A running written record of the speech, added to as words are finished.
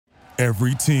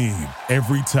Every team,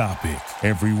 every topic,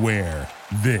 everywhere.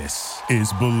 This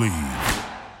is Believe.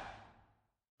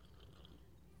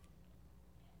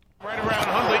 Right around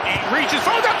Hundley, he reaches,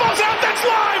 that ball's out, that's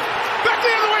live! Back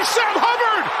the other way, Sam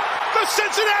Hubbard! The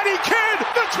Cincinnati Kid,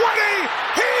 the 20,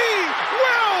 he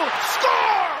will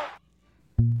score!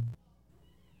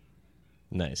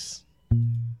 Nice.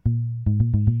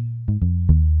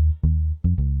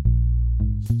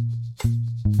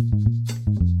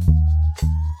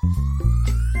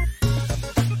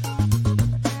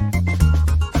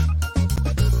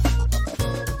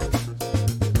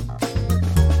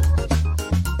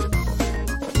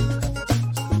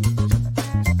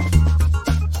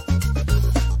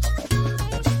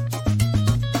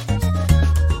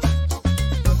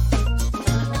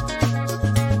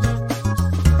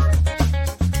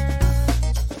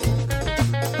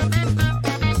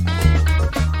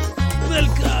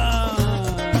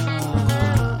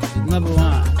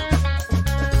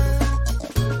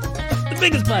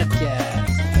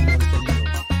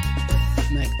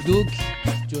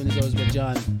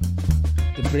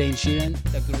 Sheeran,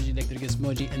 Dr. Reggie Electric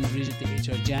Esmoji, and Bridget the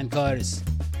HR Jan Cars.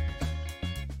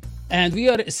 And we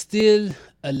are still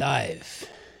alive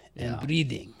and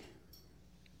breathing.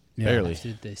 Barely.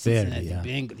 The Cincinnati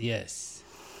Bengals. Yes.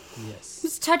 It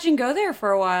was touch and go there for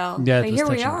a while. Yeah, but here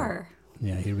we are.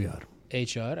 Yeah, here we are.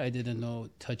 HR, I didn't know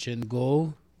touch and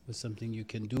go was something you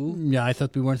can do. Yeah, I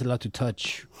thought we weren't allowed to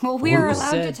touch. Well, we are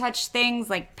allowed to touch things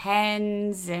like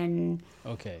pens and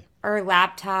or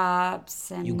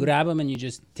laptops. And you grab them and you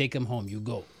just take them home. You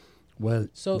go. Well,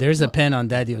 there's a pen on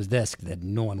Daddy-O's desk that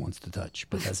no one wants to touch,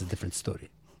 but that's a different story.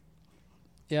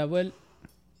 Yeah, well,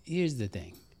 here's the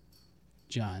thing.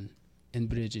 John and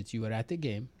Bridget, you were at the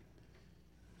game.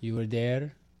 You were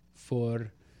there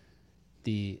for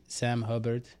the Sam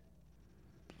Hubbard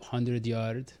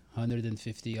 100-yard,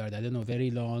 150-yard, I don't know,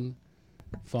 very long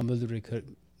fumbled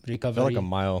recovery. Felt like a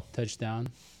mile. Touchdown.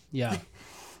 Yeah.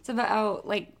 It's about,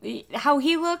 how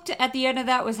he looked at the end of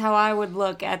that was how I would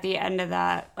look at the end of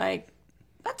that.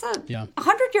 That's a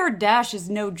 100-yard dash is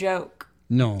no joke.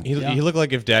 No. He looked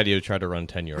like if Daddy tried to run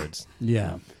 10 yards.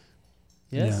 Yeah.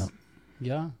 Yes.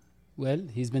 Yeah. Well,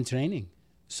 he's been training.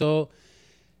 So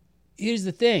here's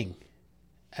the thing.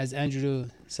 As Andrew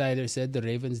Siler said, the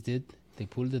Ravens did. They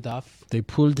pulled it off.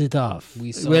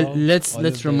 We saw. Well,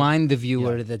 let's remind the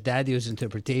viewer that Daddy-O's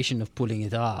interpretation of pulling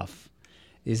it off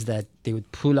is that they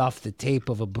would pull off the tape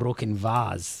of a broken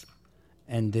vase,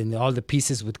 and then all the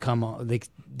pieces would come on.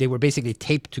 They were basically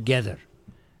taped together.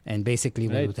 And basically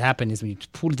what would happen is when you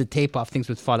pull the tape off, things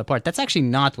would fall apart. That's actually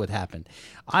not what happened.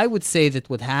 I would say that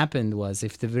what happened was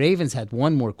if the Ravens had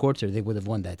one more quarter, they would have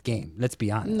won that game. Let's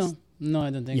be honest. No, I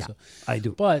don't think so. I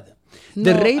do. But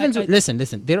the Ravens, listen,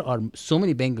 there are so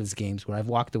many Bengals games where I've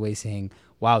walked away saying,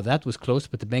 wow, that was close,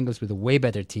 but the Bengals were the way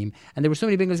better team. And there were so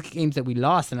many Bengals games that we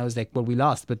lost, and I was like, well, we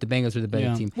lost, but the Bengals were the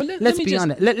better team. Well, let's be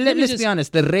honest. Let's be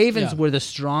honest. The Ravens were the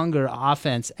stronger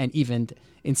offense and even,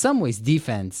 in some ways,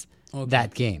 defense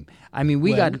that game. I mean,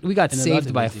 we got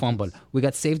saved by a fumble. We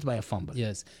got saved by a fumble.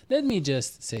 Yes. Let me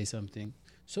just say something.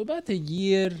 So about a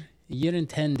year and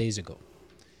 10 days ago,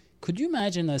 could you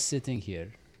imagine us sitting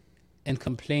here and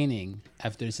complaining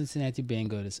after Cincinnati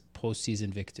Bengals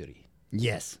postseason victory?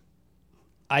 Yes.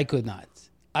 I could not.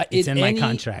 It's in my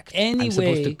contract. I'm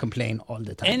supposed to complain all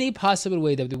the time. Any possible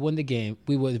way that we won the game,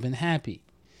 we would have been happy.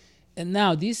 And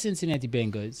now these Cincinnati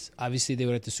Bengals, obviously they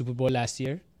were at the Super Bowl last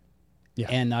year. Yeah.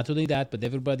 And not only that, but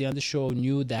everybody on the show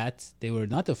knew that they were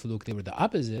not a fluke. They were the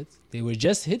opposite. They were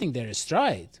just hitting their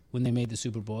stride when they made the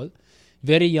Super Bowl.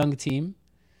 Very young team,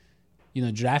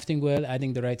 drafting well,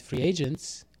 adding the right free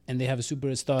agents, and they have a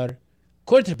superstar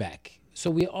quarterback.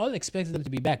 So we all expected them to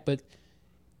be back. But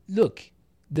look,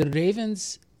 the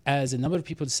Ravens, as a number of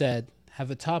people said,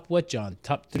 have a top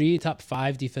 3, top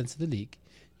 5 defense of the league.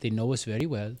 They know us very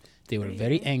well. They were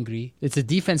very angry. It's a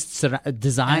defense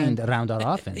designed around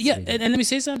our offense. Yeah, and let me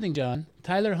say something, John.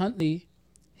 Tyler Huntley,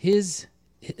 his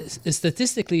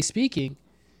statistically speaking,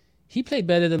 he played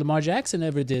better than Lamar Jackson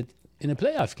ever did in a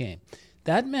playoff game.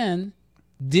 That man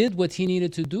did what he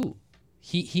needed to do.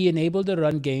 He enabled the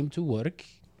run game to work.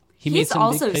 He made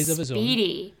some big plays of his own. He's also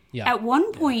speedy. Yeah. At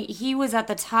one point, he was at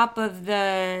the top of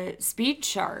the speed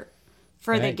chart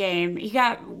for the game. It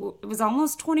was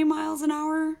almost 20 miles an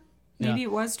hour. Maybe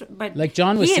it was, but like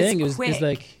John was saying,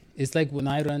 it's like when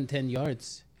I run 10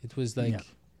 yards. It was like,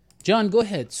 John, go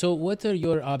ahead. So what are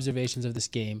your observations of this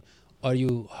game? Are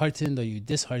you heartened? Are you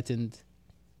disheartened?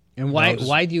 And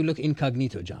why do you look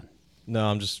incognito, John? No,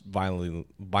 I'm just violently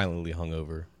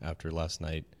hungover after last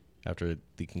night. After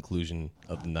the conclusion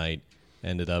of the night,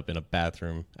 ended up in a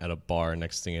bathroom at a bar.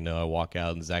 Next thing you know, I walk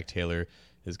out and Zach Taylor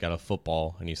has got a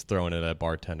football and he's throwing it at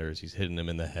bartenders. He's hitting them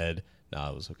in the head. No,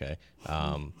 it was okay.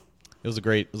 It was a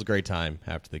great time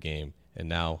after the game. And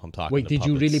now I'm talking. Wait, to did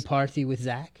you puppets. really party with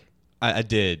Zach? I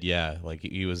did, yeah. Like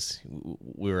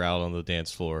we were out on the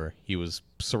dance floor. He was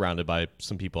surrounded by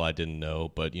some people I didn't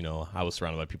know, but I was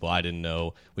surrounded by people I didn't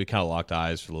know. We kind of locked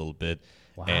eyes for a little bit,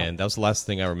 and that was the last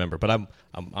thing I remember. But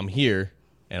I'm here,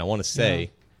 and I want to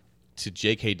say to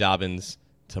J.K. Dobbins,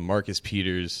 to Marcus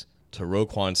Peters, to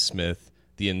Roquan Smith,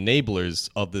 the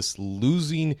enablers of this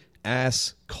losing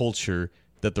ass culture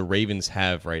that the Ravens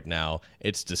have right now.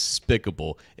 It's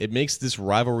despicable. It makes this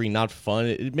rivalry not fun.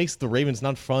 It makes the Ravens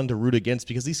not fun to root against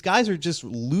because these guys are just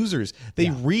losers. They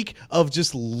reek of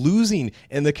just losing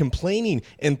and the complaining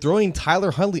and throwing Tyler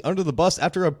Huntley under the bus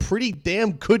after a pretty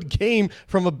damn good game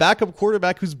from a backup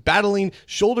quarterback who's battling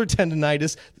shoulder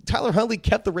tendonitis. Tyler Huntley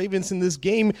kept the Ravens in this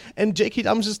game, and J.K.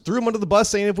 Dobbins just threw him under the bus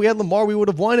saying if we had Lamar, we would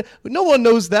have won. But no one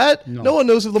knows that. No one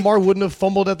knows if Lamar wouldn't have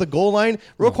fumbled at the goal line.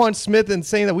 Roquan Smith and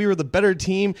saying that we were the better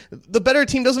team. The better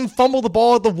team doesn't fumble the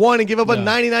ball at the 1 and give up a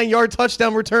 99-yard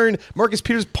touchdown return. Marcus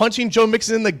Peters punching Joe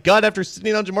Mixon in the gut after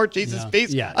sitting on Jamar Chase's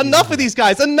face. Enough of these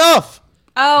guys. Enough.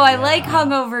 Oh, I like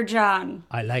hungover John.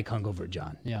 I like hungover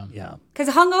John. Yeah.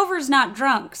 Because hungover's not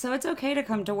drunk, so it's okay to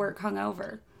come to work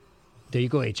hungover. There you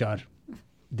go, HR.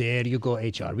 There you go,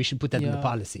 HR. We should put that in the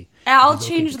policy. I'll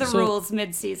change the rules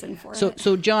mid-season for it.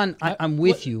 So John, I'm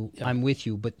with you. I'm with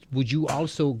you. But would you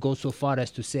also go so far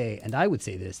as to say, and I would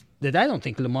say this, that I don't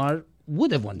think Lamar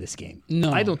would have won this game.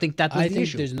 No. I don't think that was the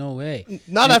issue. There's no way.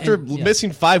 Not after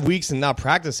missing 5 weeks and not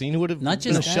practicing. He would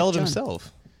have shelled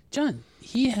himself. John,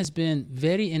 he has been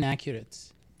very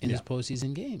inaccurate in his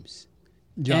postseason games.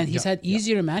 And he's had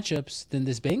easier matchups than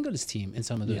this Bengals team in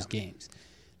some of those games.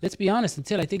 Let's be honest,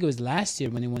 until I think it was last year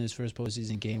when he won his first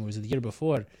postseason game, or was it the year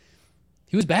before,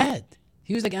 he was bad.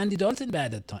 He was like Andy Dalton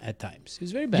bad at times. He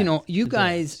was very bad. You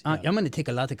guys, I'm going to take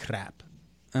a lot of crap.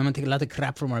 I'm going to take a lot of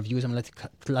crap from our viewers. I'm going to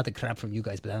take a lot of crap from you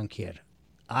guys, but I don't care.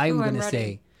 I'm going to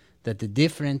say that the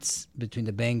difference between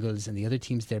the Bengals and the other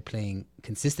teams they're playing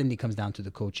consistently comes down to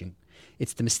the coaching.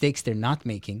 It's the mistakes they're not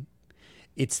making.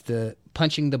 It's the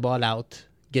punching the ball out,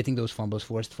 getting those fumbles,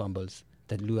 forced fumbles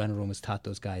that Lou Anarumo's taught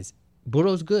those guys.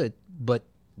 Burrow's good, but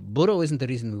Burrow isn't the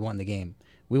reason we won the game.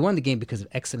 We won the game because of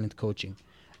excellent coaching.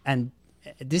 And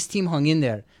this team hung in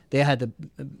there. They've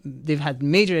had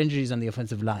major injuries on the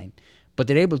offensive line, but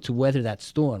they're able to weather that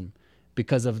storm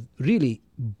because of really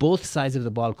both sides of the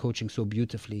ball coaching so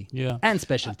beautifully and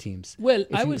special teams. Well,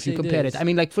 if you compare it. I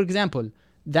mean, like, for example,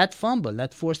 that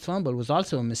forced fumble was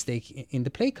also a mistake in the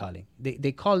play calling.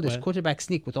 They called this quarterback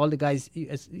sneak with all the guys.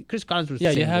 Chris Collins was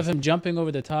saying you have him jumping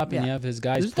over the top and you have his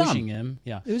guys pushing him.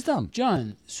 Yeah, it was dumb.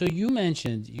 John, so you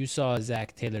mentioned you saw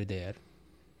Zach Taylor there,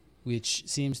 which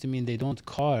seems to mean they don't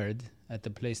card at the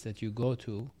place that you go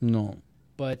to. No.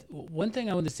 But one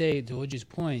thing I want to say to Hoji's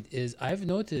point is I've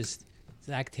noticed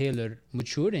Zach Taylor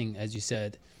maturing, as you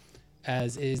said,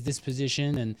 as is this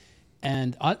position and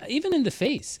even in the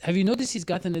face. Have you noticed he's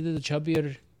gotten a little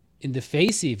chubbier in the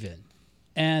face even?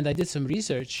 And I did some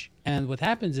research, and what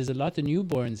happens is a lot of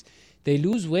newborns, they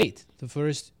lose weight the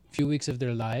first few weeks of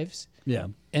their lives. Yeah.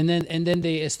 And then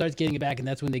they start getting it back, and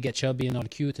that's when they get chubby and all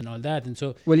cute and all that. And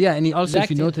so and he also, if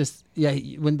you notice,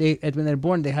 when they're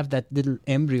born, they have that little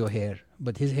embryo hair,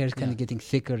 but his hair is kind of getting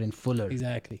thicker and fuller.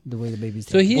 Exactly. The way the babies.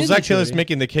 So Zach Taylor's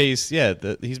making the case.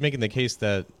 He's making the case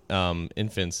that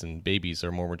infants and babies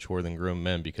are more mature than grown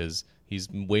men because he's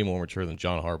way more mature than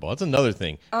John Harbaugh. That's another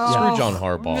thing. Screw John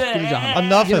Harbaugh.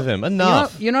 Enough of him.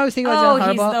 Enough. You know I was thinking about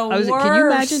John Harbaugh? He's the worst. Can you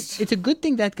imagine? It's a good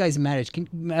thing that guy's married. Can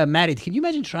you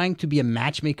imagine trying to be a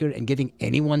matchmaker and getting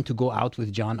anyone to go out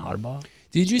with John Harbaugh?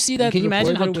 Did you see that? Can you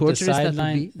imagine how torturous that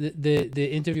would be?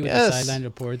 The interview with the sideline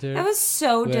reporter. That was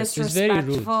so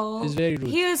disrespectful. It was very rude.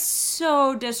 He was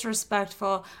so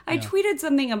disrespectful. I tweeted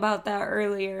something about that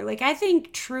earlier. Like, I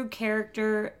think true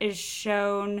character is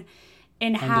shown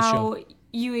in how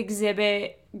you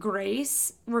exhibit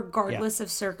grace regardless of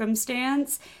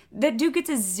circumstance. That dude gets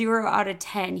a 0 out of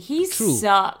 10. He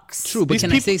sucks. True, but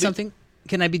can I say something?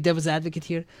 Can I be devil's advocate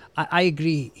here? I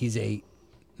agree he's a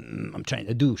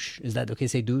douche. Is that okay?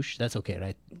 Say douche? That's okay,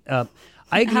 right?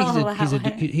 I agree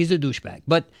he's a douchebag.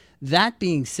 But that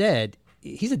being said,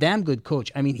 he's a damn good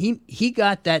coach. I mean, he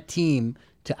got that team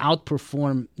to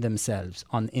outperform themselves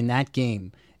in that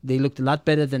game. They looked a lot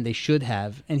better than they should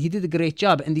have, and he did a great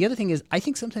job. And the other thing is, I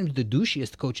think sometimes the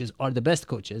douchiest coaches are the best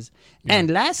coaches. Yeah.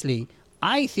 And lastly,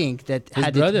 I think that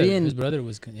his brother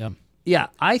was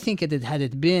I think that had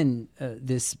it been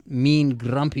this mean,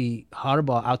 grumpy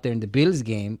Harbaugh out there in the Bills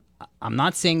game, I'm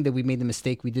not saying that we made the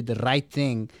mistake. We did the right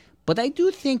thing. But I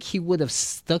do think he would have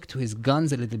stuck to his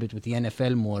guns a little bit with the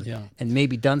NFL more and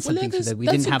maybe done something so that we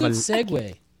didn't have a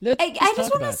segue. I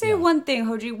just want to say one thing,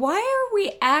 Hoji. Why are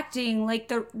we acting like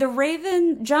the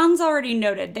Raven? John's already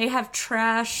noted they have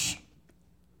trash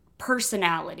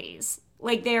personalities.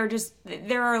 Like there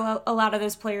are a lot of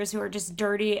those players who are just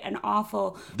dirty and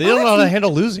awful. They don't know how to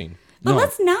handle losing. But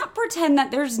let's not pretend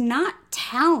that there's not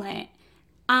talent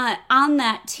on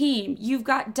that team. You've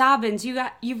got Dobbins,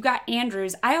 you've got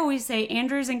Andrews. I always say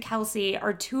Andrews and Kelsey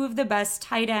are two of the best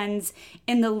tight ends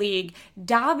in the league.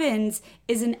 Dobbins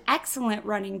is an excellent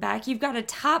running back. You've got a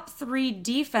top 3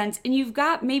 defense, and you've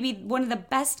got maybe one of the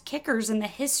best kickers in the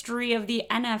history of the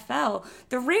NFL.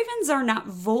 The Ravens are not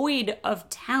void of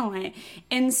talent.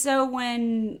 And so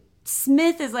when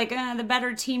Smith is like, the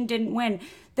better team didn't win,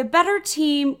 the better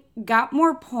team got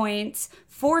more points,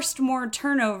 forced more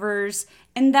turnovers,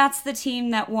 and that's the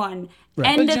team that won.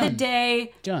 Right. End of the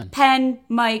day, pen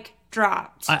mic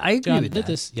dropped. I agree with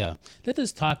that. Let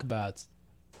us talk about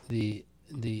the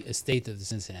estate of the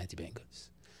Cincinnati Bengals.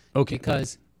 Okay.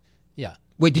 Because,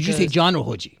 Wait, did you say John or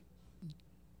Hoji?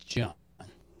 John.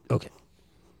 Okay.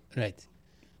 Right.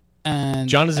 And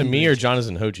John isn't me or John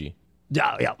isn't Hoji?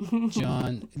 Yeah.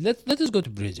 John. Let us go to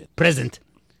Bridget. Present.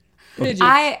 Bridget.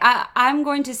 I'm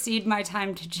going to cede my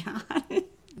time to John.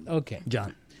 Okay.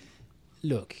 John.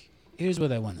 Look, here's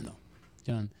what I want to know,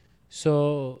 John.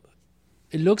 So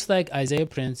it looks like Isaiah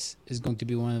Prince is going to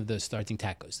be one of the starting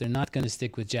tackles. They're not going to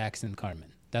stick with Jackson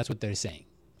Carman. That's what they're saying.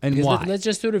 And why? Let's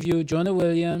just review Jonah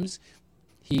Williams.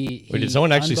 Wait, did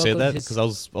someone actually say that? Because I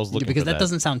was looking because for that. That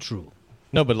doesn't sound true.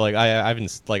 No, but like I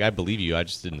haven't I believe you. I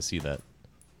just didn't see that.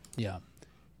 Yeah.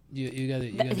 You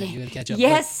gotta catch up.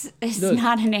 Yes, it's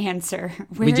not an answer.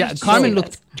 Carman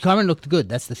looked good.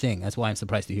 That's the thing. That's why I'm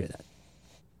surprised to hear that.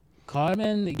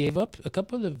 Carman gave up a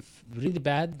couple of really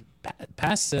bad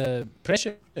pass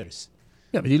pressures.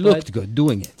 Yeah, but he looked good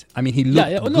doing it. I mean, he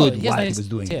looked good while he was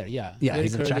doing it. Yeah,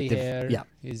 he's attractive. Hair,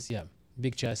 he's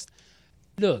big chest.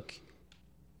 Look,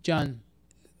 John,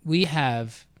 we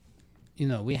have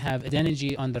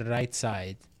Adeniji on the right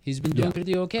side. He's been doing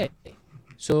pretty okay.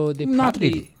 So they not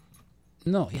really.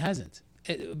 No, he hasn't.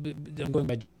 I'm going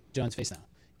by John's face now.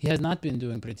 He has not been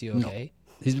doing pretty okay.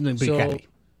 No, he's been doing pretty crappy.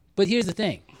 But here's the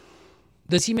thing: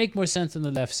 does he make more sense on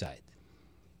the left side?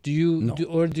 Do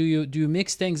you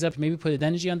mix things up? Maybe put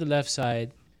Adeniji on the left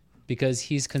side because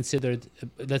he's considered,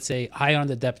 let's say, higher on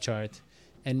the depth chart,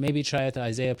 and maybe try out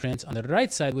Isaiah Prince on the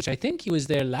right side, which I think he was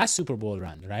there last Super Bowl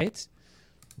run, right?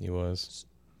 He was.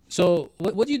 So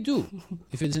what do you do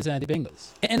if you're the Cincinnati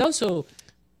Bengals? And also,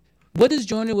 what is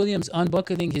Jonah Williams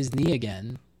unbuckling his knee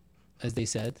again, as they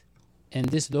said,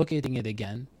 and dislocating it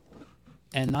again,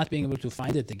 and not being able to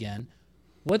find it again?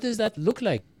 What does that look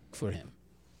like for him?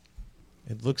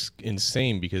 It looks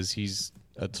insane because he's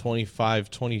a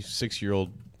 25,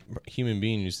 26-year-old human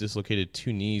being who's dislocated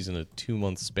 2 knees in a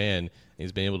 2-month span.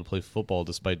 He's been able to play football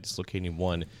despite dislocating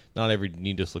one. Not every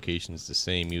knee dislocation is the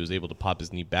same. He was able to pop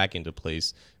his knee back into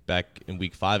place back in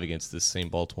Week 5 against this same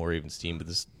Baltimore Ravens team, but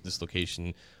this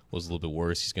dislocation was a little bit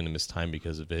worse. He's going to miss time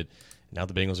because of it. Now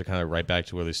the Bengals are kind of right back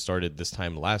to where they started this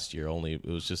time last year, only it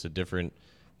was just a different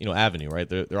avenue, right?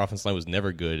 Their offensive line was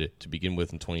never good to begin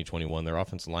with in 2021. Their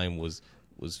offensive line was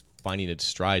finding its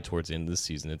stride towards the end of this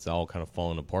season. It's all kind of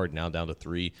falling apart now, down to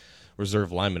 3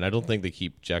 reserve linemen. I don't think they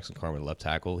keep Jackson Carman left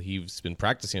tackle. He's been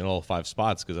practicing at all 5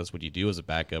 spots because that's what you do as a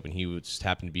backup, and he would just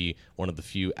happen to be one of the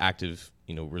few active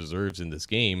reserves in this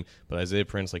game. But Isaiah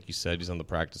Prince, like you said, he's on the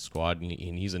practice squad, and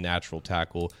he's a natural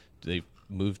tackle. They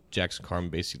moved Jackson Carman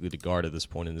basically to guard at this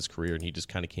point in his career, and he just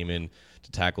kind of came in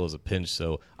to tackle as a pinch.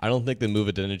 So I don't think they move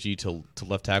Adeniji to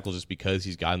left tackle just because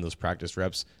he's gotten those practice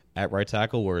reps at right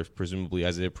tackle, where presumably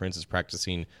Isaiah Prince is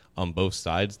practicing on both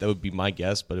sides. That would be my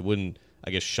guess, but it wouldn't,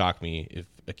 I guess, shock me if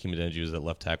Akeem Adeniji was at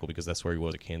left tackle because that's where he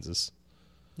was at Kansas.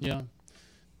 Yeah,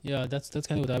 that's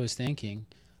kind of what I was thinking.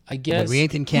 I guess but we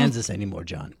ain't in Kansas anymore,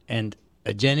 John. And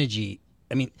Adeniji,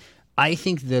 I mean, I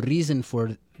think the reason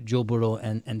for Joe Burrow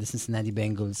and the Cincinnati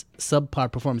Bengals'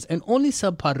 subpar performance, and only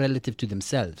subpar relative to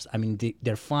themselves. I mean,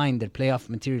 they're fine, they're playoff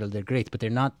material, they're great, but they're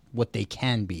not what they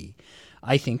can be.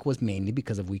 I think was mainly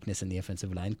because of weakness in the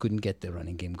offensive line, couldn't get the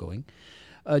running game going.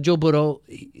 Joe Burrow,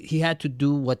 he had to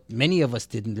do what many of us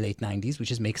did in the late 90s, which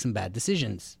is make some bad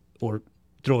decisions or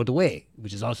throw it away,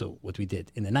 which is also what we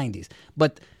did in the 90s.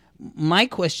 But my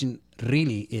question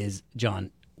really is, John,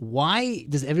 why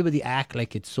does everybody act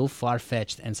like it's so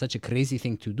far-fetched and such a crazy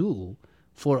thing to do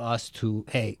for us to,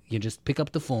 hey, you just pick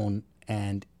up the phone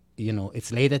and,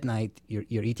 it's late at night,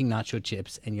 you're eating nacho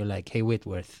chips, and you're like, hey,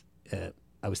 Whitworth,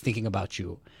 I was thinking about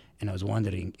you, and I was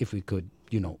wondering if we could,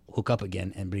 hook up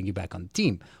again and bring you back on the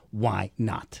team. Why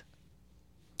not?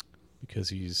 Because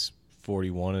he's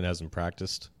 41 and hasn't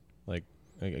practiced. Like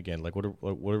again, like what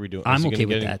are we doing? I'm okay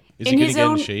with that. Is he going to get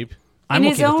in shape? In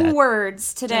his own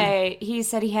words today, he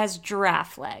said he has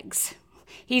giraffe legs.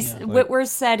 Whitworth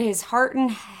said his heart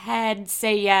and head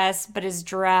say yes, but his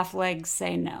giraffe legs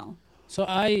say no. So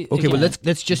well,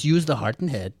 let's just use the heart and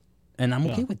head, and I'm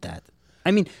okay with that.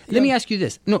 I mean, let me ask you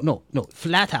this. No,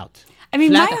 flat out. I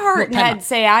mean, my heart and head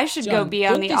say I should go be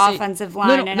on the offensive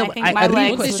line, and I think my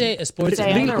legs would say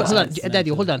hold on, Daddy,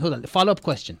 hold on. Follow-up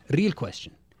question. Real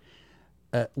question.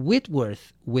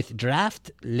 Whitworth with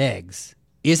draft legs,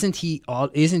 isn't he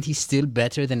still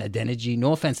better than Adeniji?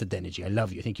 No offense, Adeniji. I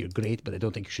love you. I think you're great, but I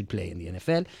don't think you should play in the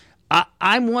NFL.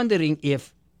 I'm wondering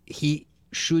if he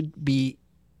should be,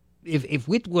 if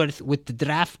Whitworth with the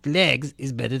draft legs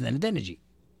is better than Adeniji.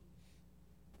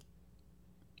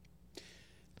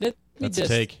 That's a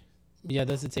take. Yeah,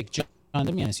 that's a take. John,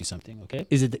 let me ask you something, okay?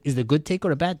 Is it a good take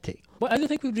or a bad take? Well, I don't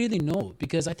think we really know,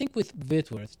 because I think with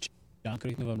Whitworth, John,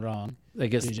 correct me if I'm wrong. I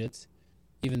guess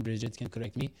Bridget can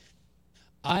correct me.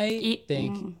 I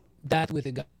think that with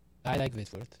a guy like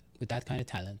Whitworth, with that kind of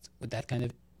talent, with that kind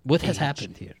of what has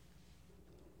happened here?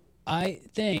 I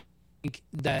think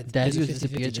that there's a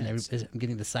 50-50 chance. I'm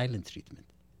getting the silent treatment.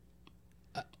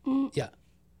 Yeah.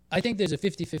 I think there's a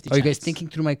 50-50 chance. Are you guys thinking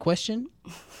through my question?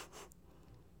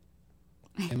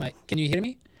 Can you hear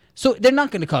me? So they're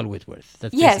not going to call Whitworth.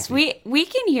 Yes, we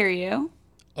can hear you.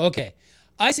 Okay.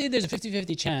 I say there's a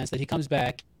 50-50 chance that he comes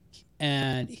back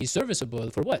and he's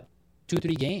serviceable for what?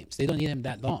 2-3 games. They don't need him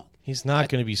that long. He's not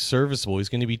going to be serviceable. He's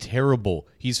going to be terrible.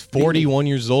 He's 41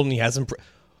 years old and he hasn't.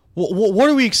 What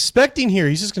are we expecting here?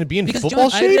 He's just going to be in football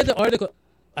John, shape?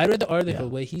 I read the article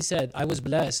where he said, I was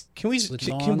blessed. Can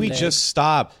we just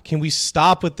stop? Can we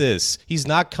stop with this? He's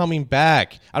not coming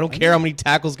back. I don't care how many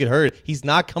tackles get hurt. He's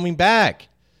not coming back.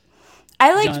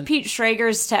 I liked Pete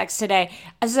Schrager's text today.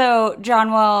 So,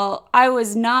 John, while I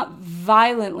was not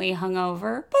violently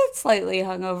hungover, but slightly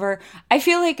hungover, I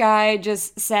feel like I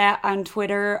just sat on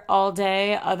Twitter all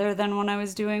day other than when I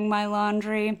was doing my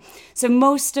laundry. So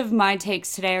most of my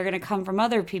takes today are going to come from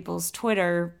other people's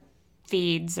Twitter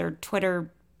feeds or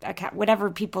Twitter account, whatever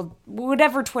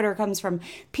Twitter comes from.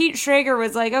 Pete Schrager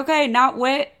was like, okay, not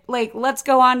Whit, like, let's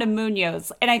go on to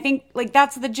Munoz. And I think, like,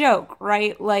 that's the joke,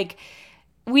 right? Like,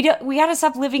 we got to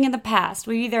stop living in the past.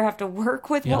 We either have to work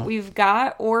with what we've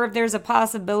got, or if there's a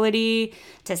possibility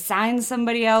to sign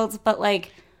somebody else. But,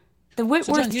 like, the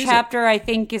Whitworth chapter, I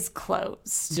think, is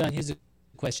closed. John, here's a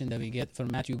question that we get from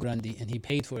Matthew Grundy, and he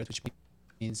paid for it, which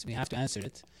means we have to answer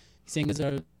it. He's saying, is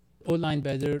our O-line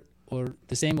better or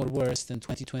the same or worse than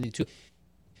 2022?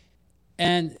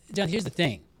 And, John, here's the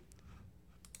thing.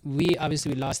 We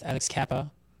lost Alex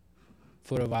Kappa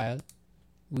for a while.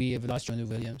 We have lost Jonah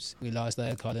Williams. We lost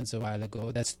Lyle Collins a while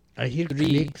ago. I hear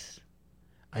clicks.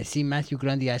 I see Matthew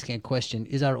Grundy asking a question.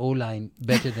 Is our O-line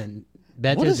better than...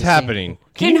 What is happening?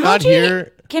 Can you not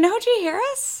hear... Can Hoji hear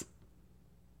us?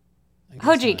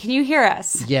 Hoji, can you hear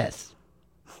us? Yes.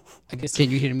 I guess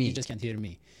can you hear me? You just can't hear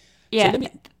me. Yeah. So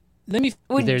let me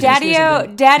well,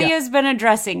 Daddy-O's been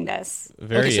addressing this.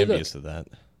 Very envious of that.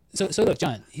 So look,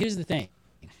 John, here's the thing.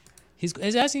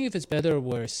 He's asking if it's better or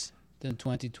worse than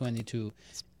 2022.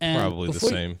 And probably the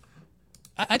same.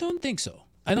 I don't think so.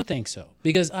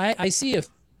 Because I see a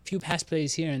few pass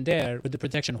plays here and there where the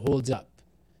protection holds up.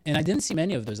 And I didn't see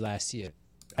many of those last year.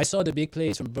 I saw the big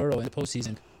plays from Burrow in the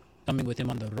postseason coming with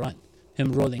him on the run,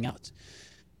 him rolling out.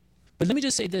 But let me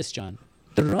just say this, John.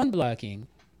 The run blocking,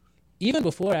 even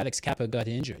before Alex Kappa got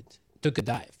injured, took a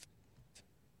dive.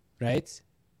 Right,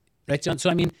 John? So,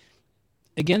 I mean,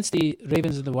 against the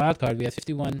Ravens in the wild card, we had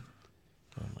 51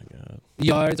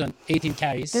 yards on 18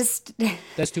 carries.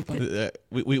 That's 2 points.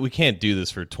 We can't do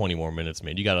this for 20 more minutes,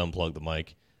 man. You got to unplug the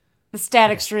mic. The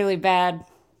static's really bad.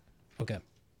 Okay,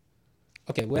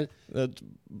 well...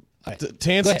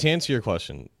 To answer your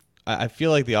question, I feel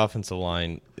like the offensive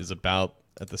line is about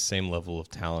at the same level of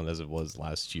talent as it was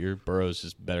last year. Burrow's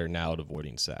just better now at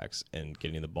avoiding sacks and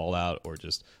getting the ball out or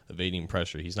just evading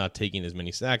pressure. He's not taking as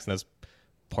many sacks, and that's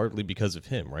partly because of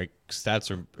him, right? Sacks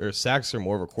are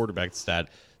more of a quarterback stat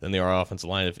than they are offensive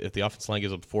line. If the offensive line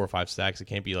gives up 4 or 5 sacks, it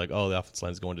can't be like, oh, the offensive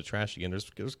line's going to trash again.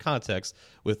 There's context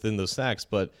within those sacks,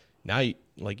 but now you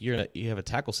have a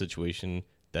tackle situation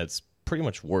that's pretty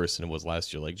much worse than it was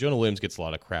last year. Like, Jonah Williams gets a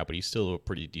lot of crap, but he's still a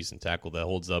pretty decent tackle that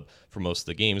holds up for most of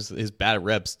the games. His bad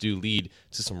reps do lead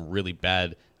to some really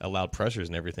bad allowed pressures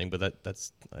and everything, but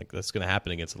that's going to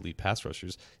happen against elite pass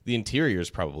rushers. The interior is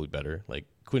probably better. Like,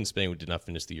 Quinn Spain did not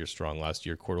finish the year strong last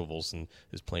year. Cordell Volson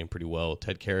is playing pretty well.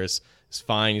 Ted Karras is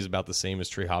fine. He's about the same as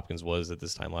Trey Hopkins was at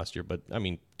this time last year, but I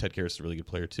mean, Ted Karras is a really good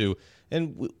player too.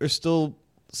 And we're still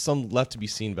some left to be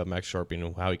seen about Max Sharping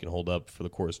and how he can hold up for the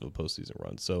course of a postseason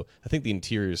run. So I think the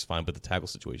interior is fine, but the tackle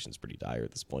situation is pretty dire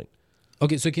at this point.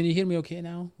 Okay, so can you hear me okay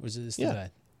now? Or is it still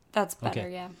bad? That's better,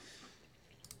 yeah.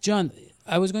 John,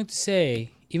 I was going to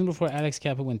say, even before Alex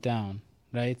Cappa went down,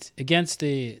 right, against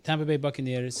the Tampa Bay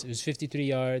Buccaneers, it was 53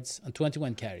 yards on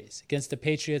 21 carries. Against the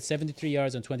Patriots, 73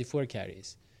 yards on 24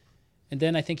 carries. And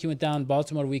then I think he went down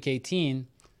Baltimore Week 18.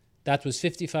 That was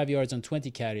 55 yards on 20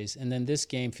 carries. And then this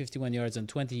game, 51 yards on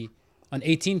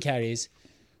 18 carries.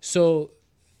 So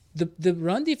the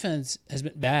run defense has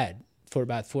been bad for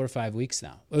about 4 or 5 weeks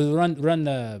now. Or the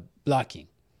run blocking.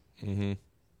 Mm-hmm.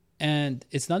 And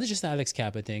it's not just the Alex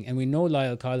Cappa thing. And we know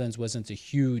Lyle Collins wasn't a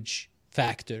huge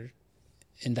factor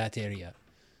in that area.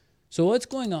 So what's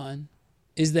going on?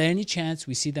 Is there any chance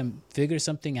we see them figure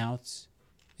something out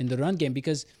in the run game?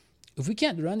 Because if we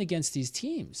can't run against these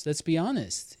teams, let's be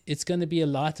honest, it's going to be a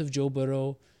lot of Joe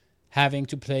Burrow having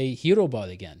to play hero ball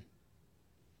again.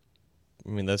 I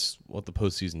mean, that's what the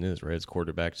postseason is, right? It's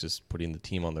quarterbacks just putting the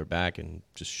team on their back and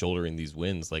just shouldering these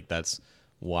wins. Like, that's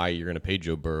why you're going to pay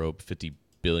Joe Burrow $50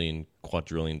 billion,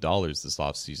 quadrillion this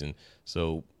offseason.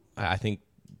 So I think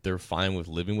they're fine with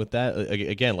living with that.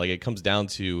 Again, like, it comes down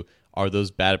to, are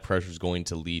those bad pressures going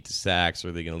to lead to sacks?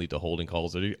 Are they going to lead to holding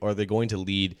calls? Are they going to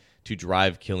lead to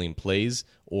drive-killing plays?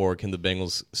 Or can the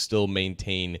Bengals still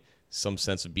maintain some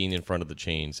sense of being in front of the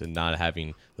chains and not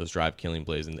having those drive-killing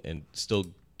plays and still,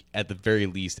 at the very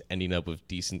least, ending up with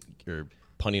decent or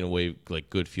punting away like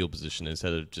good field position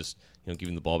instead of just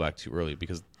giving the ball back too early?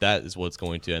 Because that is what's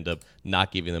going to end up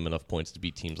not giving them enough points to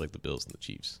beat teams like the Bills and the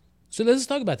Chiefs. So let's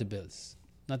talk about the Bills.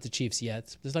 Not the Chiefs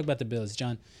yet. Let's talk about the Bills,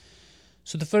 John.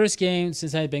 So the first game,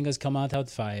 Cincinnati Bengals come out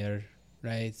fire,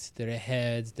 right? They're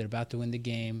ahead. They're about to win the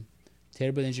game.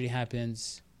 Terrible injury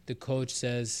happens. The coach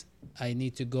says, I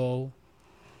need to go.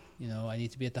 I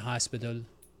need to be at the hospital.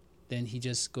 Then he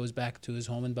just goes back to his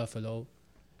home in Buffalo.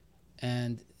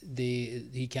 And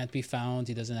he can't be found.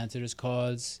 He doesn't answer his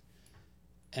calls.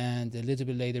 And a little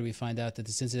bit later, we find out that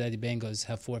the Cincinnati Bengals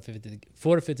have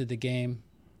forfeited the game.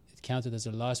 It counted as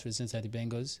a loss for the Cincinnati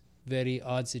Bengals. Very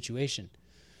odd situation.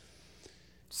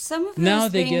 Some of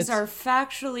those things are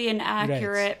factually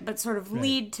inaccurate, but sort of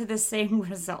lead to the same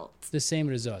result. The same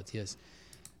result, yes.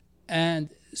 And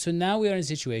so now we are in a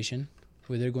situation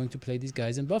where they're going to play these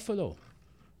guys in Buffalo.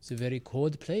 It's a very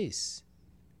cold place.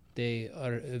 They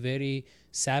are very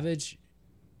savage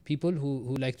people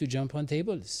who like to jump on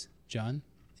tables, John.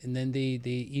 And then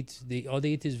all they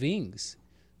eat is wings.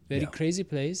 Very crazy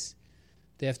place.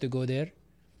 They have to go there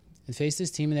and face this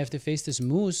team, and they have to face this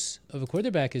moose of a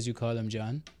quarterback, as you call him,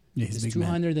 John. Yeah, he's this a big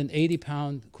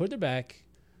 280-pound quarterback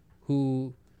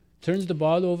who turns the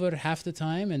ball over half the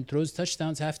time and throws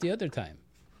touchdowns half the other time.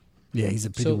 Yeah, he's a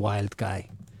pretty wild guy.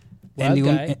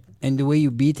 And the way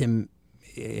you beat him,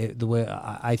 the way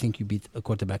I think you beat a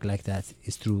quarterback like that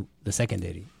is through the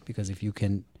secondary. Because if you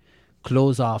can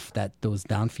close off those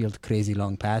downfield crazy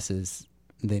long passes,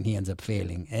 then he ends up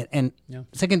failing. And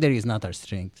secondary is not our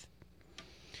strength.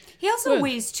 He also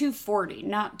weighs 240,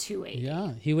 not 280.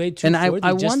 Yeah, he weighed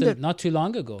 240 not too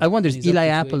long ago. I wonder, is Eli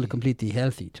Apple completely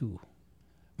healthy too?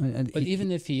 But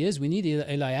even if he is, we need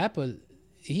Eli Apple.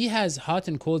 He has hot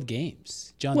and cold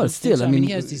games, John. Well, still, I mean,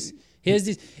 he has these.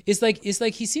 It's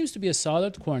like he seems to be a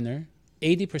solid corner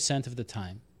 80% of the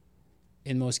time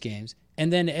in most games,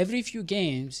 and then every few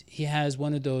games he has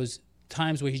one of those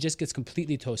times where he just gets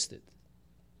completely toasted.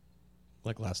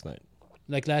 Like last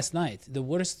night, the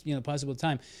worst possible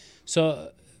time.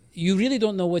 So you really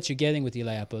don't know what you're getting with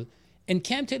Eli Apple. And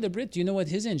Cam Taylor-Britt, do you know what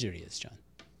his injury is, John?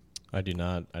 I do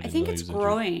not. I think it's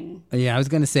groin. Yeah, I was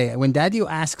going to say, when Daddy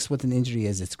asks what an injury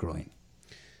is, it's groin.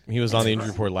 He was on the injury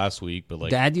report last week, but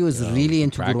Daddy was really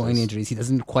into groin injuries. He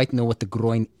doesn't quite know what the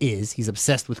groin is. He's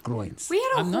obsessed with groins. We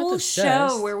had a whole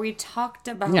show where we talked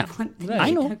about what I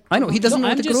know. He doesn't know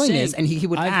what the groin is, and he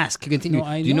would ask. Continue.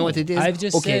 Do you know what it is? I've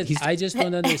just said. I just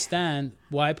don't understand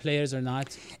why players are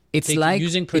not.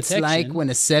 Using protection. It's like when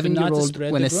a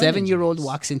 7-year-old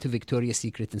walks into Victoria's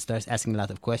Secret and starts asking a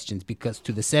lot of questions, because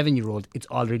to the 7-year-old, it's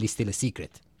already still a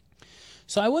secret.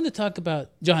 So I want to talk about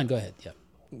Johan. Go ahead. Yeah.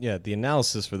 Yeah, the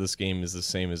analysis for this game is the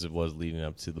same as it was leading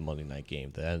up to the Monday night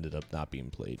game that ended up not being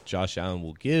played. Josh Allen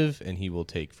will give and he will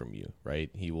take from you, right?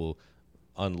 He will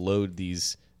unload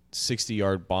these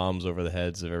 60-yard bombs over the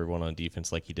heads of everyone on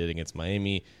defense like he did against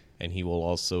Miami, and he will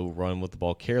also run with the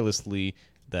ball carelessly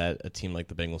that a team like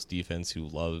the Bengals defense, who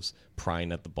loves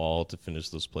prying at the ball to finish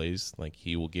those plays, like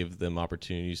he will give them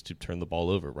opportunities to turn the ball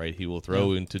over, right? He will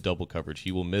throw into double coverage.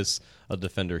 He will miss a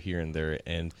defender here and there.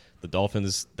 And the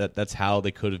Dolphins, that's how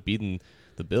they could have beaten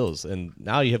the the Bills. And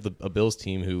now you have a Bills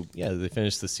team who, they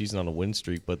finished the season on a win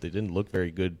streak, but they didn't look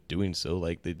very good doing so.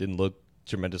 Like, they didn't look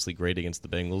tremendously great against the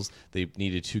Bengals. They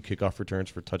needed 2 kickoff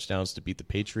returns for touchdowns to beat the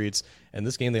Patriots. And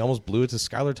this game, they almost blew it to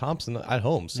Skylar Thompson at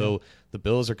home. So the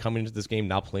Bills are coming into this game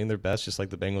not playing their best, just like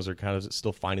the Bengals are kind of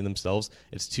still finding themselves.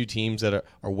 It's 2 teams that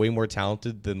are way more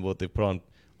talented than what they've put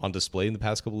on display in the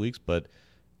past couple of weeks. But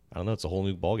I don't know. It's a whole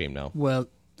new ballgame now. Well,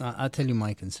 I'll tell you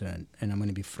my concern, and I'm going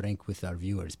to be frank with our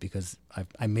viewers because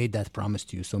I made that promise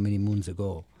to you so many moons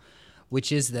ago,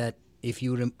 which is that if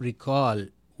you recall,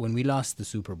 when we lost the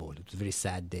Super Bowl, it was a very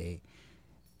sad day.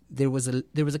 There was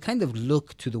a kind of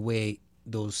look to the way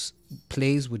those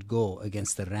plays would go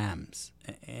against the Rams,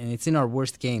 and it's in our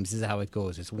worst games. This is how it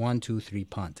goes. It's 1, 2, 3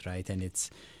 punt, right? And it's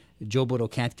Joe Burrow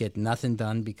can't get nothing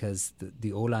done because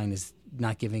the O-line is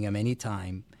not giving him any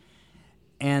time.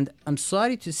 And I'm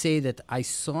sorry to say that I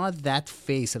saw that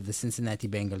face of the Cincinnati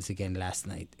Bengals again last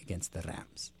night against the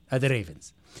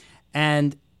Ravens,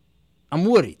 and I'm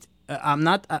worried. I'm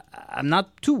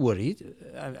not too worried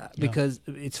because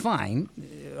it's fine.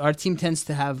 Our team tends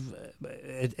to have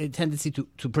a tendency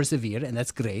to persevere, and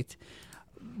that's great.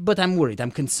 But I'm worried.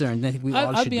 I'm concerned. I think we all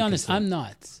should be. I'll be honest.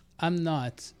 Concerned. I'm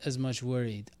not as much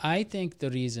worried. I think the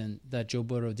reason that Joe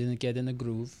Burrow didn't get in a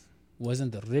groove,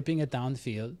 wasn't ripping it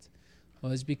downfield,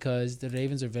 was because the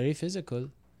Ravens are very physical,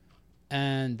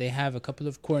 and they have a couple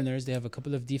of corners. They have a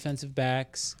couple of defensive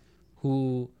backs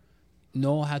who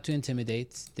know how to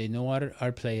intimidate. They know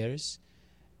our players.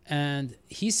 And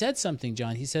he said something,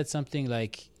 John. He said something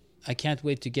like, I can't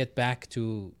wait to get back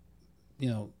to,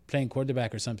 playing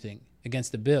quarterback or something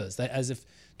against the Bills. As if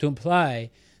to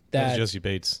imply that... That was Jesse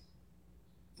Bates.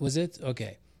 Was it?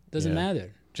 Okay. Doesn't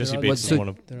matter. Jesse Bates is one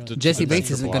of... Jesse Bates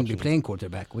isn't going to be playing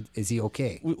quarterback. Is he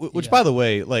okay? Which, by the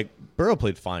way, Burrow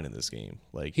played fine in this game.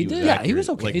 He did. Yeah, he was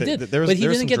okay. He did. But he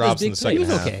didn't get those big plays. He was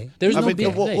okay. There's no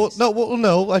big plays.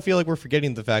 No. I feel like we're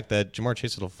forgetting the fact that Jamar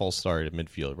Chase had a false start at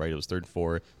midfield, right? It was 3rd and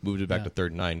 4, moved it back to 3rd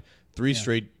and 9. 3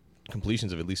 straight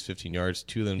completions of at least 15 yards,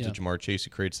 2 of them to Jamar Chase, who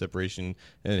created separation,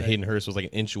 and Hayden Hurst was like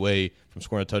an inch away from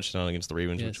scoring a touchdown against the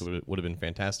Ravens, which would have been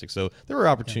fantastic. So there were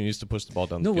opportunities to push the ball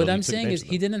down the field. No, what I'm saying is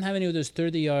he didn't have any of those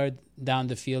 30-yard down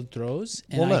the field throws,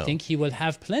 and I think he will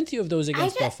have plenty of those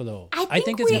against Buffalo. I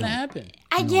think it's going to happen.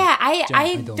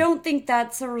 I don't think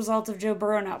that's a result of Joe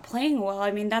Burrow not playing well.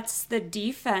 I mean, that's the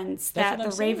defense that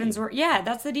the Ravens were. Yeah,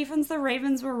 that's the defense the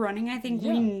Ravens were running. I think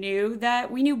we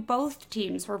knew both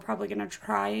teams were probably going to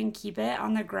try and keep it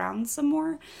on the ground some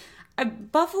more.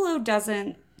 Buffalo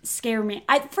doesn't scare me.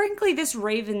 Frankly, this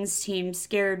Ravens team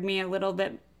scared me a little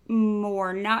bit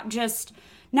more. Not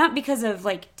because of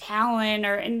talent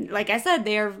and like I said,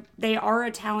 they are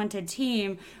a talented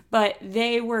team, but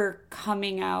they were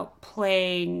coming out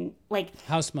playing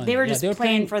house money. They were just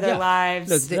playing for their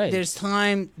lives. Look, there's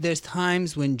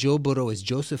times when Joe Burrow is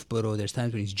Joseph Burrow. There's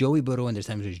times when he's Joey Burrow, and there's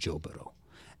times when he's Joe Burrow.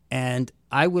 And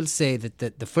I will say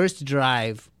that the first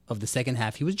drive of the second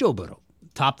half, he was Joe Burrow,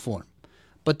 top form.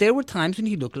 But there were times when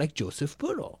he looked like Joseph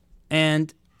Burrow,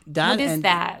 and what is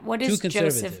that? What is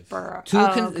Joseph Burrow?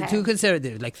 Too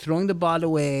conservative, like throwing the ball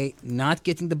away, not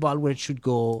getting the ball where it should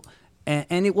go.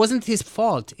 And it wasn't his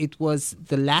fault. It was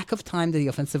the lack of time that the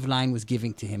offensive line was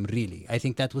giving to him, really. I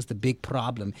think that was the big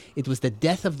problem. It was the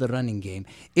death of the running game.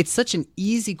 It's such an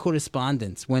easy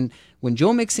correspondence. When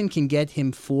Joe Mixon can get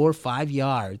him 4 or 5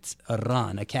 yards, a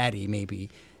run, a carry maybe,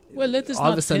 well, let us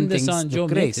not pin this on Joe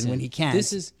Mixon. And when he can't,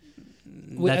 this is...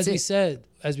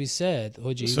 As we said,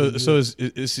 Hoji. So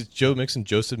is Joe Mixon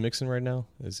Joseph Mixon right now?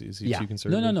 Is he too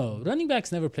conservative? No. Running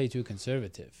backs never play too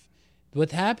conservative.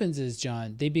 What happens is,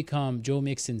 John, they become Joe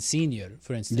Mixon Senior,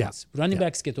 for instance. Running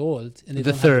backs get old and they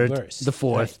don't have the burst. The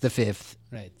fourth, the fifth.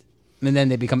 Right. And then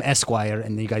they become Esquire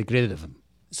and you got to get rid of them.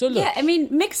 So look. Yeah, I mean,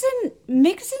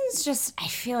 Mixon's just, I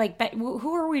feel like,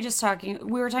 who are we just talking?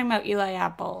 We were talking about Eli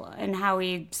Apple and how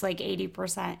he's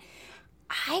 80%.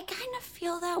 I kind of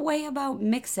feel that way about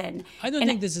Mixon. I don't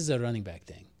think this is a running back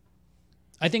thing.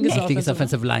 I think it's an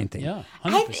offensive line thing. Yeah,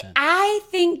 100%. I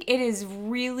think it is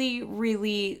really,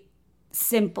 really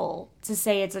simple to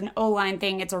say it's an O-line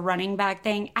thing, it's a running back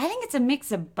thing. I think it's a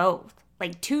mix of both.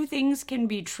 2 things can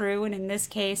be true, and in this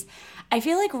case, I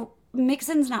feel like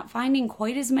Mixon's not finding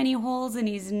quite as many holes, and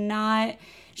he's not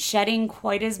shedding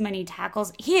quite as many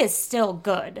tackles. He is still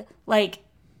good.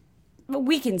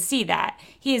 We can see that.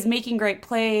 He is making great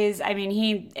plays. I mean,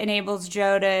 he enables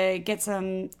Joe to get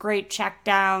some great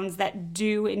checkdowns that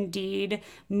do indeed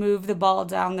move the ball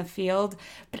down the field.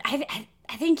 But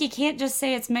I think you can't just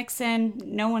say it's Mixon.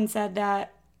 No one said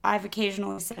that. I've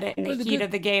occasionally said it in the heat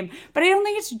of the game. But I don't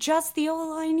think it's just the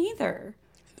O-line either.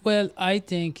 Well, I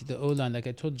think the O-line, like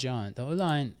I told John, the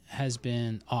O-line has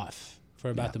been off for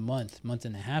about a month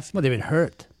and a half. Well, they've been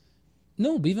hurt.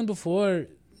 No, but even before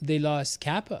they lost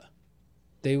Kappa,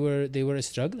 they were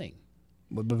struggling.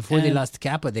 But before they lost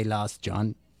Kappa, they lost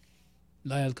John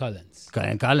Lyle Collins.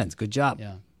 Collins, good job.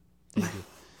 Yeah, thank you.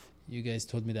 You guys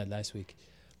told me that last week.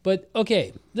 But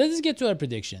okay, let us get to our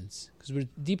predictions because we're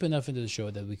deep enough into the show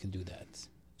that we can do that.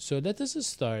 So let us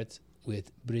start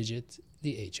with Bridget,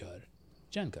 the HR.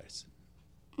 John Cars.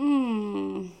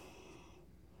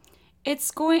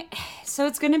 It's going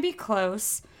to be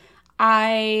close. I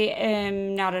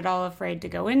am not at all afraid to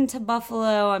go into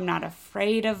Buffalo. I'm not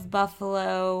afraid of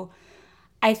Buffalo.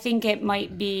 I think it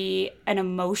might be an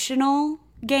emotional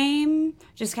game,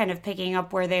 just kind of picking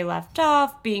up where they left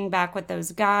off, being back with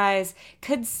those guys.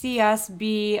 Could see us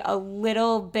be a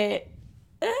little bit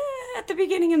at the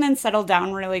beginning and then settle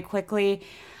down really quickly.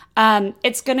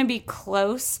 It's going to be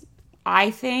close,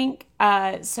 I think.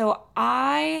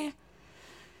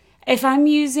 If I'm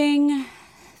using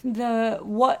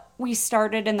what we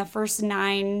started in the first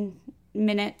 9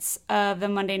 minutes of the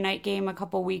Monday night game a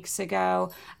couple weeks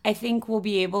ago, I think we'll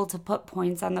be able to put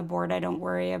points on the board. I don't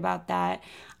worry about that.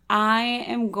 I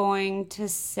am going to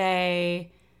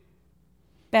say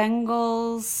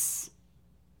Bengals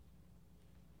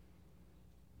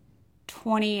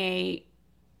 28,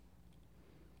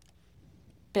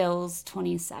 Bills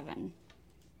 27.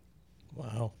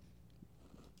 Wow.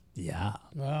 Yeah.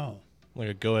 Wow. Like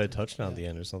a go-ahead touchdown at the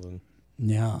end or something.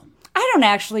 Yeah. I don't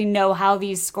actually know how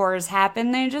these scores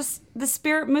happen. The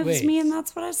spirit moves me, and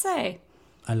that's what I say.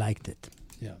 I liked it.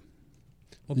 Yeah.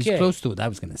 Okay. It's close to what I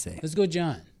was going to say. Let's go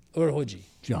John. Or Hoji.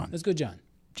 John. Let's go John.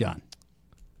 John.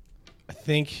 I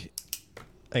think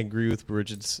I agree with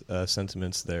Bridget's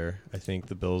sentiments there. I think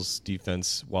the Bills'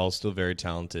 defense, while still very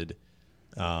talented,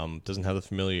 doesn't have the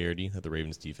familiarity that the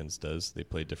Ravens' defense does. They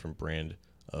play a different brand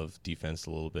of defense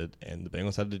a little bit, and the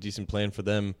Bengals had a decent plan for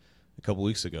them a couple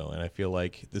weeks ago, and I feel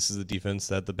like this is a defense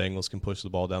that the Bengals can push the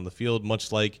ball down the field,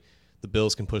 much like the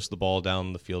Bills can push the ball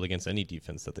down the field against any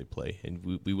defense that they play.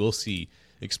 And we will see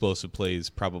explosive plays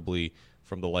probably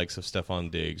from the likes of Stephon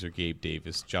Diggs or Gabe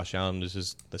Davis. Josh Allen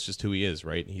that's just who he is,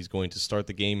 right? He's going to start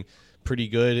the game pretty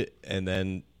good, and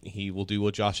then he will do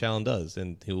what Josh Allen does,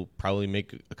 and he'll probably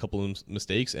make a couple of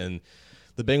mistakes. And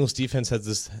the Bengals defense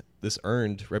has this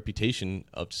earned reputation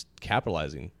of just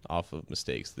capitalizing off of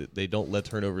mistakes. They don't let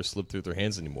turnovers slip through their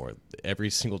hands anymore. Every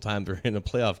single time they're in a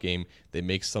playoff game, they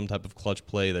make some type of clutch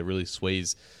play that really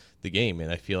sways the game, and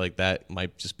I feel like that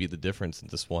might just be the difference in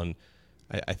this one.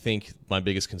 I think my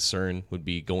biggest concern would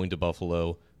be going to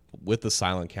Buffalo with the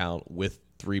silent count, with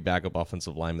 3 backup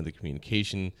offensive linemen. The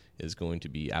communication is going to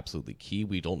be absolutely key.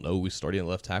 We don't know who's starting at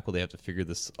left tackle. They have to figure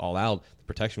this all out. The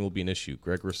protection will be an issue.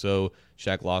 Greg Rousseau,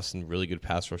 Shaq Lawson, really good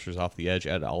pass rushers off the edge.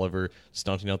 Ed Oliver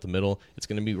stunting out the middle. It's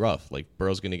going to be rough. Like,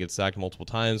 Burrow's going to get sacked multiple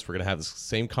times. We're going to have the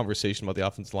same conversation about the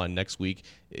offensive line next week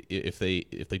if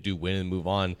they do win and move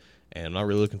on. And I'm not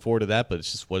really looking forward to that, but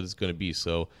it's just what it's going to be.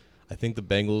 So I think the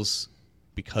Bengals,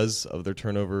 because of their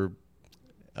turnover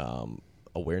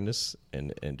awareness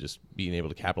and just being able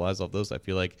to capitalize off those, I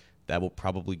feel like that will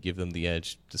probably give them the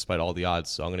edge despite all the odds.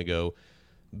 So I'm going to go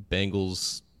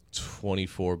Bengals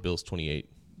 24, Bills 28.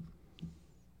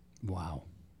 Wow.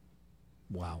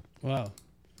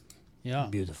 Yeah.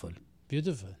 Beautiful.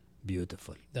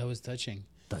 That was touching.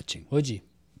 Hoji.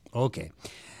 Okay.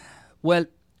 Well,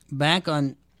 back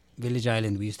on Village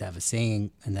Island, we used to have a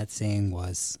saying, and that saying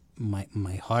was,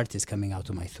 my heart is coming out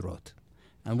of my throat.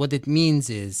 And what it means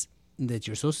is that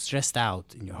you're so stressed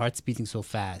out and your heart's beating so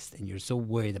fast and you're so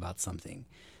worried about something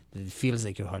that it feels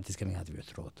like your heart is coming out of your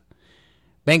throat.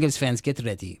 Bengals fans, get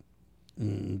ready.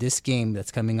 This game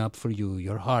that's coming up for you,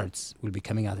 your hearts will be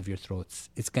coming out of your throats.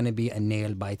 It's going to be a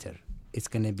nail biter. It's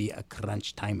going to be a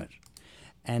crunch timer.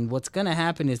 And what's going to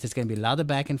happen is there's going to be a lot of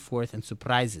back and forth and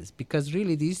surprises, because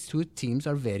really these two teams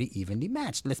are very evenly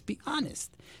matched. Let's be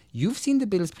honest. You've seen the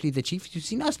Bills play the Chiefs. You've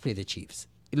seen us play the Chiefs.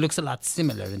 It looks a lot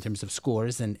similar in terms of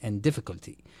scores and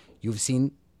difficulty. You've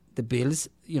seen the Bills,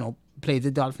 play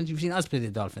the Dolphins. You've seen us play the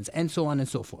Dolphins, and so on and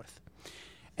so forth.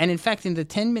 And in fact, in the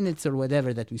 10 minutes or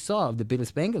whatever that we saw of the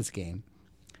Bills-Bengals game,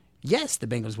 yes, the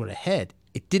Bengals were ahead.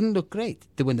 It didn't look great.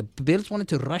 When the Bills wanted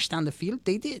to rush down the field,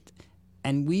 they did.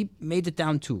 And we made it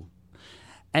down too.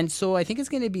 And so I think it's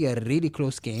going to be a really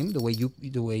close game,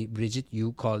 the way Bridget,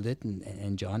 you called it,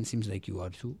 and John, seems like you are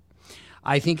too.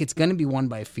 I think it's going to be won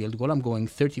by a field goal. I'm going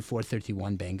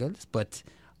 34-31 Bengals, but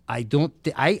I think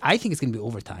it's going to be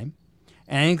overtime,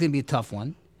 and I think it's going to be a tough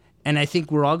one, and I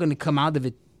think we're all going to come out of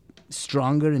it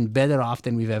stronger and better off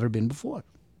than we've ever been before.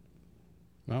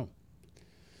 Wow.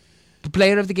 The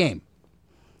player of the game,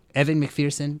 Evan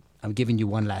McPherson, I'm giving you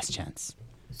one last chance.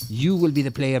 You will be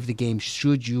the player of the game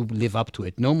should you live up to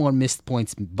it. No more missed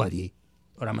points, buddy,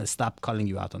 or I'm going to stop calling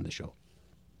you out on the show.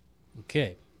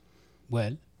 Okay.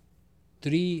 Well,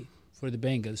 3 for the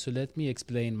Bengals. So let me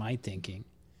explain my thinking.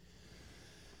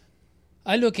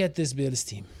 I look at this Bills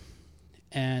team,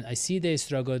 and I see they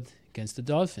struggled against the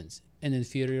Dolphins, an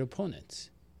inferior opponent,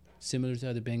 similar to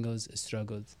how the Bengals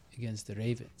struggled against the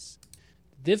Ravens.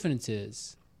 The difference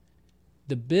is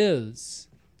the Bills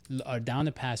are down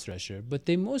a pass rusher, but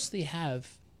they mostly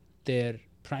have their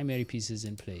primary pieces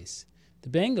in place. The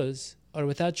Bengals are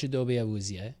without Chidobe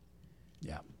Awuzie.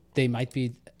 Yeah. They might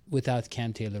be without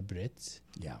Cam Taylor-Britt.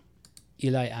 Yeah.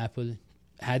 Eli Apple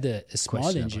had a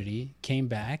small injury, came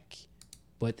back,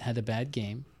 but had a bad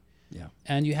game. Yeah.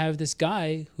 And you have this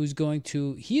guy who's going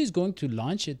to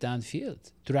launch it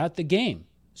downfield throughout the game.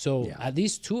 So at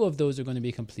least 2 of those are going to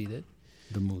be completed.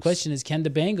 The Moose. Question is, can the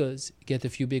Bengals get a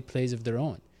few big plays of their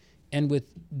own? And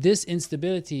with this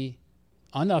instability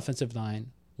on the offensive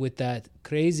line, with that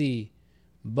crazy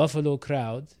Buffalo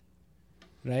crowd,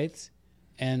 right?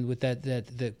 And with that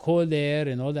the cold air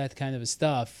and all that kind of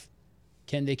stuff,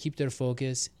 can they keep their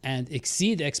focus and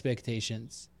exceed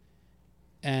expectations?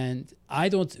 And I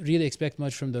don't really expect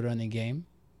much from the running game.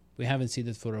 We haven't seen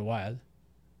it for a while.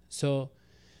 So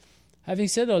having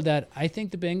said all that, I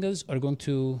think the Bengals are going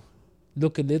to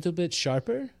look a little bit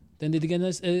sharper than they did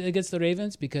against the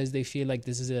Ravens because they feel like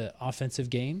this is an offensive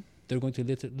game. They're going to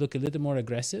look a little more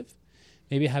aggressive,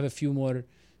 maybe have a few more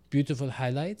beautiful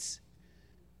highlights.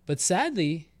 But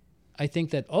sadly, I think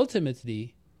that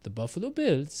ultimately the Buffalo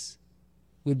Bills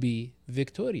will be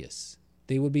victorious.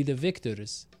 They will be the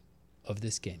victors of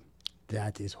this game.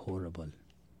 That is horrible.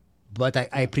 But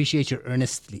I appreciate your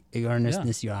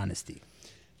earnestness, your honesty.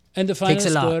 And the final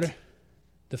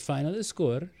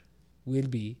score will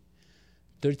be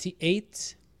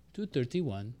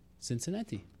 38-31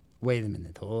 Cincinnati. Wait a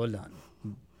minute, hold on.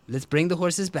 Let's bring the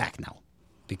horses back now.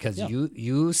 Because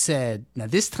you said, now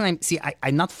this time, see,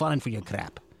 I'm not falling for your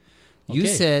crap. You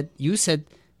said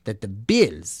that the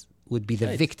Bills would be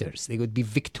the victors. They would be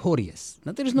victorious.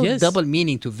 Now, there's no double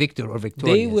meaning to victor or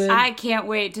victorious. I can't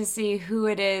wait to see who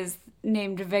it is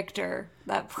named Victor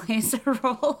that plays a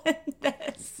role in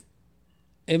this.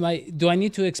 Do I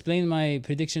need to explain my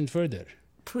prediction further?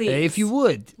 Please. If you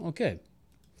would. Okay.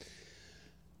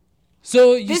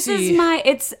 So it's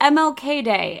MLK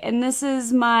Day, and this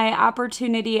is my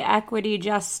opportunity, equity,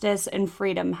 justice, and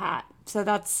freedom hat. So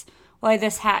that's why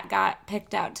this hat got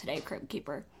picked out today, Crypt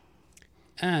Keeper.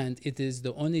 And it is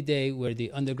the only day where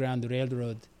the Underground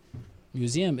Railroad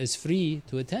Museum is free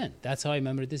to attend. That's how I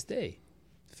remember this day.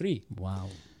 Free. Wow.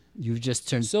 You've just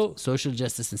turned social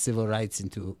justice and civil rights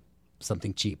into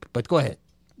something cheap. But go ahead.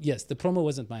 Yes, the promo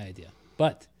wasn't my idea.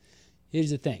 But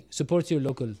here's the thing. Support your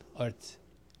local art.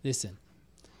 Listen,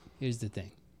 here's the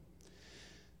thing.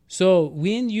 So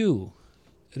when you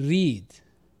read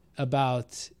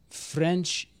about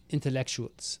French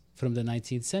intellectuals from the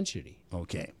 19th century.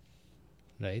 Okay.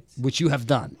 Right? Which you have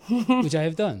done. Which I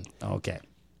have done. Okay.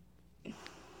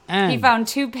 And he found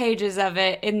 2 pages of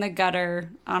it in the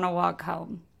gutter on a walk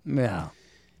home. Yeah.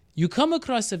 You come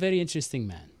across a very interesting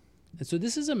man. And so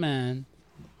this is a man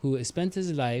who spent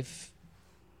his life,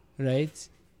 right?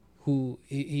 Who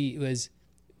he was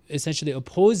essentially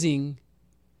opposing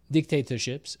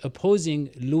dictatorships,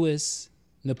 opposing Louis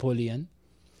Napoleon.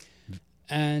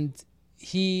 And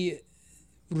he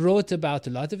wrote about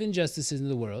a lot of injustices in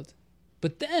the world.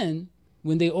 But then,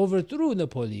 when they overthrew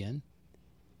Napoleon,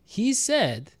 he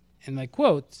said, and I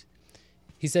quote,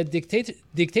 he said,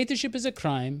 dictatorship is a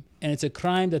crime, and it's a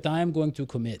crime that I am going to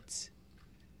commit.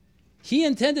 He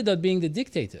intended on being the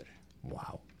dictator.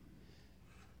 Wow.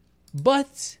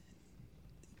 But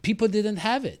people didn't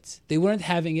have it. They weren't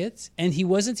having it, and he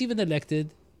wasn't even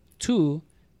elected to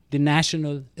the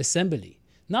National Assembly.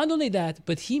 Not only that,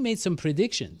 but he made some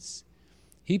predictions.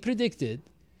 He predicted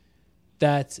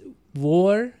that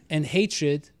war and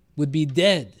hatred would be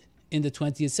dead in the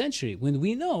 20th century, when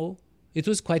we know it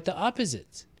was quite the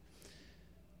opposite.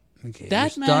 Okay,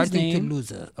 that you're man's starting name, to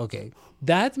lose it. Okay.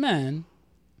 That man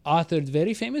authored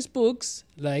very famous books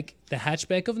like The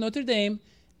Hatchback of Notre Dame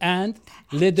and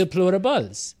Les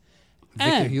Deplorables.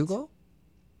 Victor Hugo?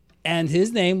 And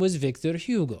his name was Victor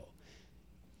Hugo.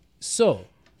 So,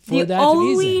 for that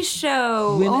reason,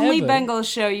 only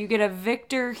Bengals show, you get a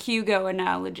Victor Hugo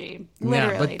analogy.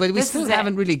 Literally. Yeah, but we still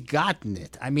haven't really gotten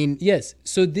it. I mean... Yes,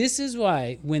 so this is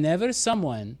why whenever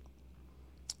someone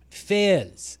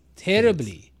fails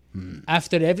terribly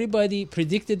after everybody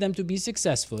predicted them to be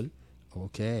successful...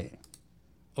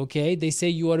 Okay, they say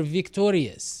you are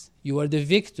victorious. You are the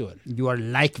victor. You are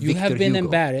like Victor Hugo. You have been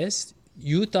embarrassed.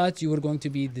 You thought you were going to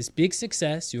be this big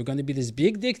success. You were going to be this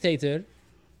big dictator,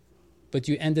 but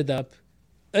you ended up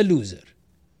a loser.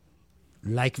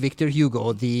 Like Victor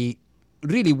Hugo, the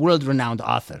really world-renowned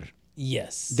author.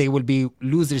 Yes. They will be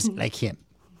losers like him.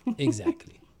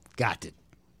 Exactly. Got it.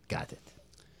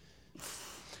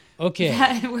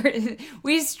 Okay.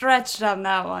 We stretched on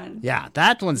that one. Yeah,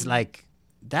 that one's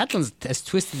as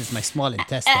twisted as my small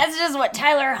intestine. That's just what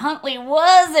Tyler Huntley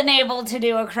wasn't able to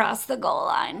do across the goal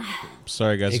line.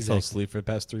 Sorry, guys, I fell asleep for the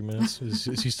past 3 minutes.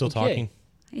 Is he still talking?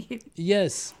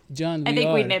 Yes, John, I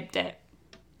think we nipped it.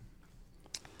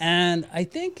 And I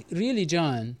think, really,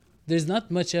 John, there's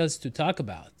not much else to talk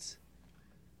about.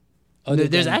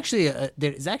 There's actually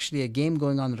a game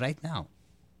going on right now.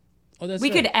 Oh, that's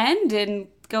we right. could end and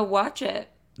go watch it.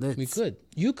 We could.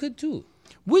 You could too.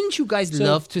 Wouldn't you guys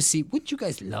love to see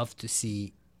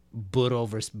Burrow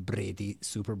versus Brady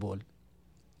Super Bowl?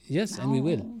 Yes, and we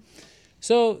will.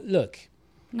 So look.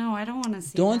 No, I don't want to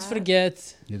see. Don't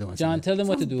forget. You don't want John, to tell them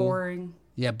what to do. Boring.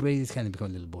 Yeah, Brady's kind of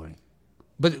becoming a little boring.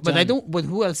 But I don't. But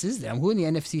who else is there? Who in the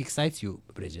NFC excites you,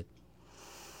 Bridget?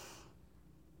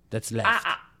 That's left.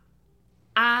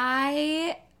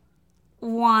 I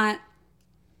want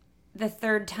the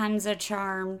third time's a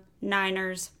charm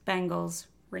Niners Bengals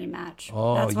rematch.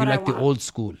 Oh, that's you what like I the want. old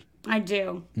school. I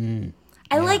do.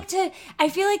 I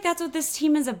feel like that's what this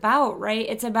team is about, right?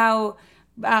 It's about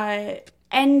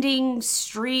ending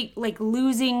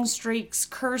losing streaks,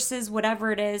 curses,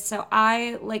 whatever it is. So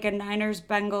I like a Niners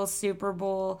Bengals Super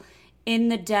Bowl in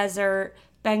the desert.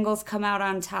 Bengals come out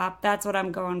on top. That's what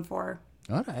I'm going for.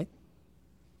 All right.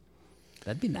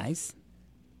 That'd be nice.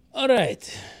 All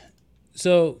right.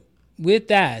 So with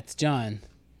that, John,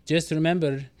 just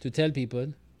remember to tell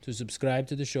people to subscribe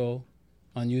to the show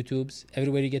on YouTube's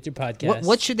everywhere you get your podcast.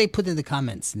 What should they put in the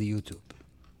comments in the YouTube?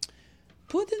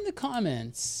 Put in the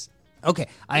comments. Okay,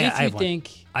 I have one.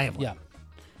 I have one. Yeah.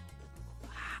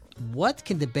 What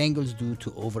can the Bengals do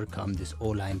to overcome this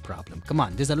O-line problem? Come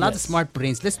on, there's a lot of smart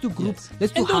brains. Let's do group. Yes.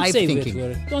 Let's do And don't hive say thinking.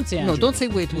 weird word. Don't say No, Andrew. don't say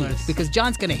weird words because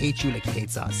John's gonna hate you like he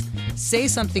hates us. Say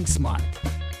something smart,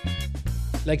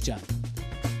 Like John.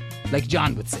 like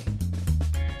John would say.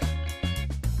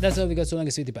 That's all we got. So long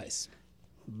as sweetie pies.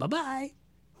 Bye bye.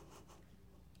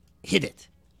 Hit it.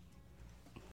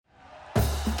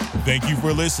 Thank you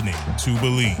for listening to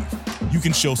Believe. You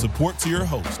can show support to your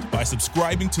host by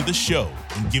subscribing to the show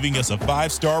and giving us a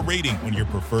 5-star rating on your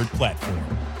preferred platform.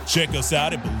 Check us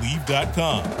out at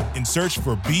Believe.com and search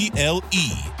for BLEAV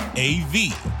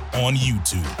on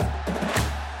YouTube.